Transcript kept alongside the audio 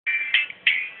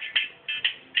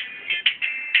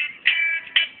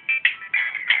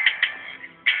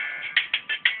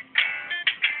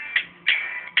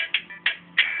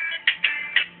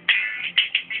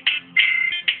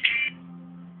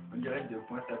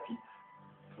chapitre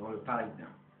sur le Parisien.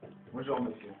 Bonjour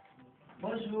monsieur.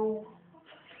 Bonjour.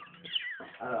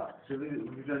 Alors, je vais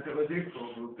vous interroger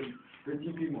sur vos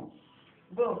petits piments.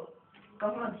 Bon,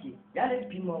 comment dire? Il y a le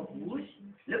piment rouge,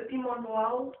 le piment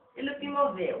noir et le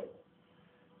piment vert.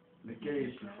 Lequel est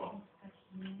le plus fort?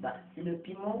 Bah, c'est le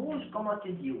piment rouge, comment te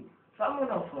dire? Toi, mon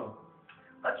enfant,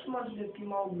 quand tu manges le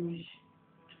piment rouge,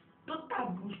 toute ta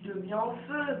bouche devient en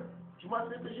feu. Tu vois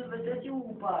ce que je veux te dire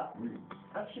ou pas? Oui.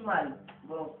 As-tu mal?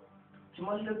 Bon, tu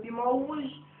manges le piment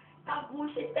rouge, ta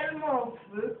bouche est tellement en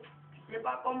feu, tu sais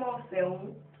pas comment faire.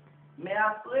 Hein? Mais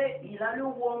après, il a le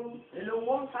rhum. Et le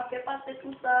rhum, ça fait passer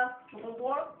tout ça. Tu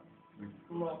comprends? Oui.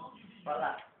 Bon,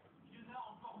 voilà.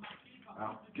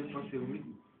 Alors, que pensez-vous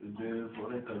de vos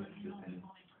récoltes cette année?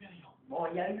 Bon,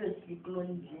 il y a eu le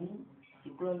cyclone Zine.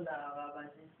 Le cyclone a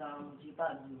ravagé ça, je dis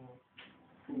pas du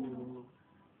pour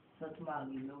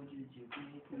Sainte-Marie, là où Dieu,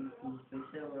 pour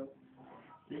le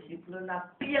Le cyclone a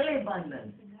pillé les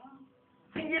bananes,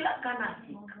 pillé la canne à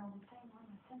sucre.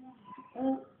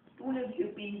 Où tous les vieux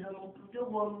paysans n'ont plus de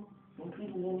rhum, n'ont plus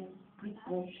de rhum, plus de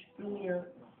punch, plus rien.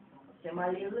 C'est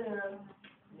malheureux, hein?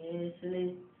 Mais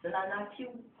c'est la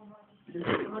nature. Le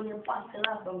cyclone est passé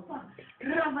là comme ça,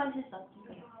 ravager ça tout.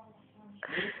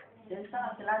 C'est ça,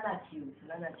 c'est la nature,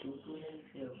 tout est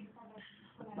faire.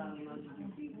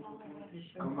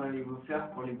 Comment allez-vous faire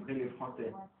pour livrer les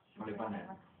Français sur les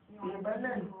bananes?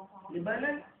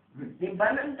 Les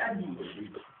bananes, t'as dit.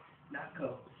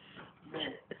 D'accord. Bon,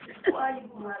 pourquoi ils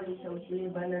vont aller chercher les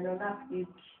bananes en Afrique?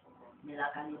 Mais la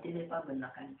qualité n'est pas bonne,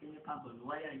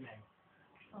 Ouais, aïe, aïe.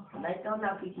 On a été en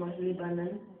Afrique manger les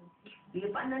bananes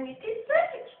étaient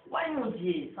secs. Ouais, mon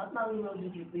Dieu, ça m'a remis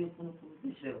du pays pour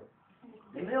nous faire.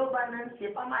 Les meilleures bananes,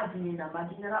 c'est pas Madinina.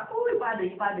 Madinina, oh, il pas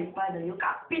de, il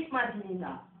capite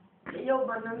Madinina. Les meilleures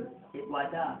bananes, c'est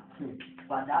gwada.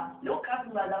 Gwada. Le cap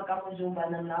gwada, quand on joue une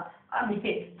banane là. Ah, mais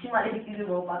tu m'as dit que je ne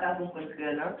vais pas comprendre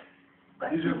là.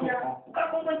 Si je comprends. Vous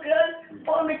comprenez que?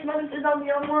 Oh, mais tu m'as dit tes amis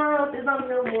à moi.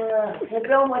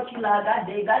 Confère moi qui l'a,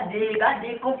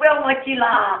 regardez. Confère moi qui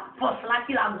l'a. Force là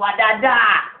qui l'a, guadada,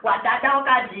 on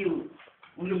a dit.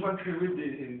 Que pensez-vous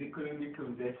des économies que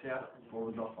vous allez faire pour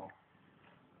vos enfants?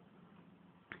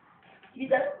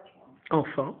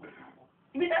 Enfant.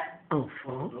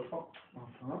 Enfants.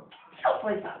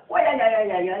 Ça. Ouais,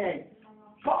 aïe.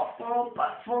 Pas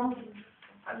fond.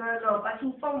 Ah non, pas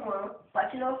une femme, moi.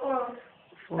 Pas une enfant.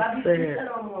 T'habites tout seul,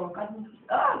 moi.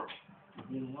 Ah!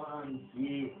 Mais moi,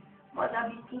 monsieur. Moi,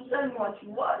 j'habite tout seul, moi, tu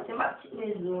vois. C'est ma petite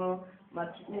maison.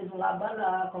 Là-bas,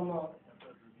 là, comment?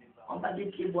 En bas des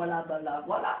pieds bois là-bas, là.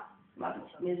 Voilà. Ma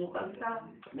petite maison comme ça.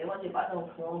 Mais moi, j'ai pas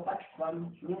d'enfant, pas de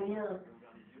femme, ni rien.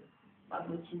 Ma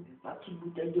petite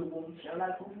bouteille de bon chien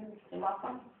là pour vous, c'est ma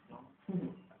femme.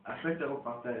 Après ce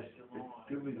reportage, est-ce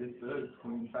que vous êtes seul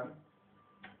pour une femme?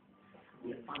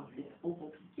 Les femmes, c'est trop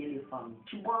compliqué, les femmes.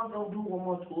 Tu bois un verre d'eau, on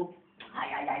monte trop.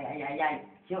 Aïe.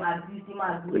 Si on abuse, c'est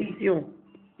ma Pression.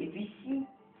 Et puis si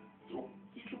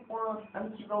tu prends un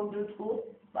petit verre de trop,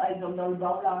 par exemple dans le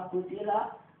bar là, à côté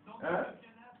là, hein,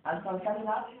 à Sansan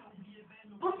là,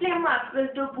 toutes les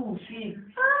marques te poursuivent.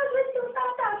 Ah, je veux dire ça,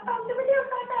 ta femme,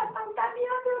 t'as mis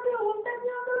un verre de rhum.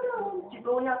 Tu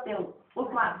peux rien faire. Faut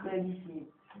que ma frère ici.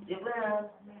 C'est vrai, hein.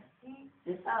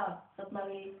 C'est ça, Sainte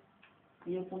Marie.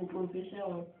 Il faut nous pécher,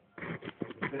 hein.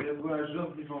 Allez-vous un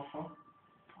jour vivre en France?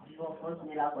 Vivre en France,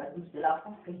 mais la Guadeloupe, c'est la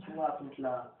France que tu vois toute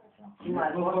là. Tu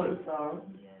m'as demandé ça,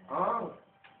 hein.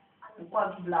 Pourquoi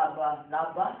vivre là-bas?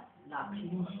 Là-bas, la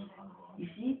pluie.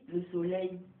 Ici, le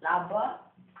soleil. Là-bas,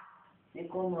 c'est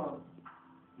comment?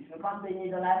 Je ne veux pas me baigner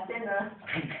dans la Seine, hein.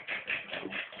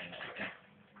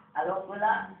 Alors que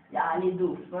là, il y a les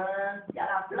dauphins, il y a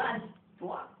la plage, tu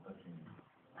vois.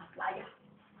 La playa.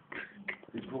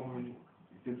 Et pour vos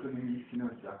économies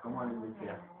financières, comment allez-vous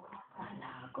faire?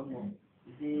 Voilà, comment?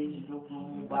 Je veux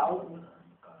mon baou,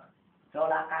 sur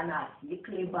la canne à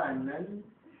sucre, les bananes,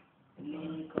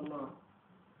 comment?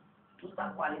 Tout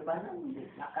ça quoi, les bananes,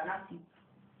 la canne à sucre.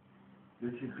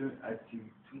 Le cyclone a-t-il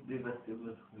tout dévasté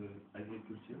votre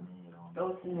agriculture?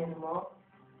 Personnellement,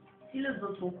 si les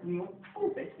autres sont couillons,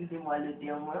 excusez-moi le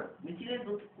terme, hein, mais si les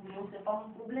autres sont couillons, c'est pas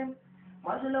mon problème.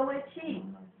 Moi, je leur ai dit,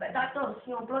 faites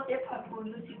attention, plantez pas trop,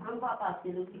 le cyclone va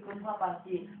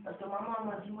passer. Parce que maman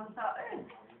m'a dit moi ça,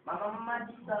 ma maman m'a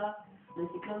dit ça, le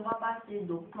cyclone va passer,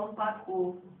 donc plante pas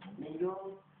trop. Mais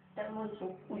yo, tellement ils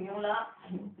sont couillons là,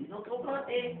 ils ont trop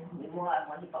planté. Mais moi,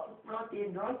 j'ai pas pu planter,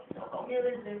 donc c'est encore mes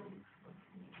réserves.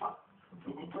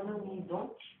 Les économies,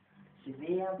 donc, je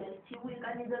vais investir et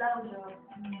gagner de l'argent.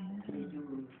 Mais je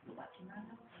bâtiment,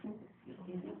 je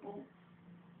suis dépôt.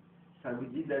 Ça vous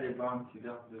dit d'aller boire un petit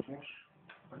verre de punch?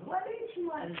 Voilà, tu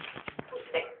vois, tout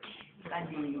sec.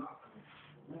 Regardez,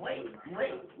 Oui.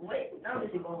 Non, mais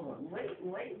c'est bon, moi.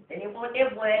 Oui. Tenez bon des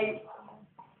boys.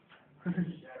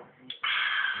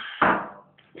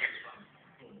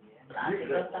 Là, c'est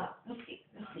comme ça. Poussez.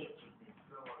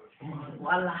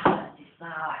 Voilà, c'est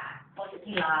ça. Parce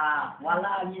là.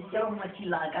 Voilà, monsieur, moi, tu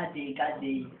l'as.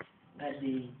 Regardez.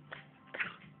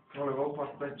 On le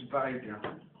voit pas du pareil, bien.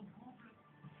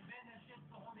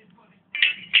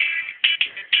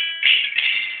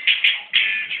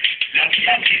 La vie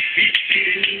est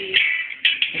difficile.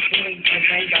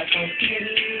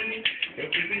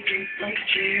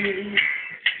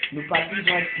 Nous pas plus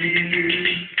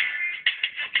gentils.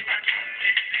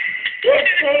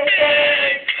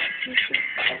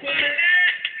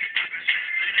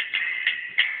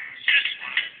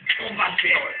 On va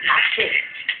faire la fête.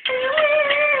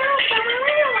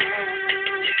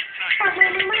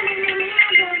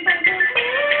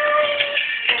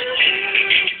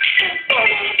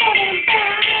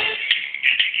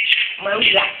 Moi, oui,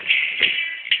 là.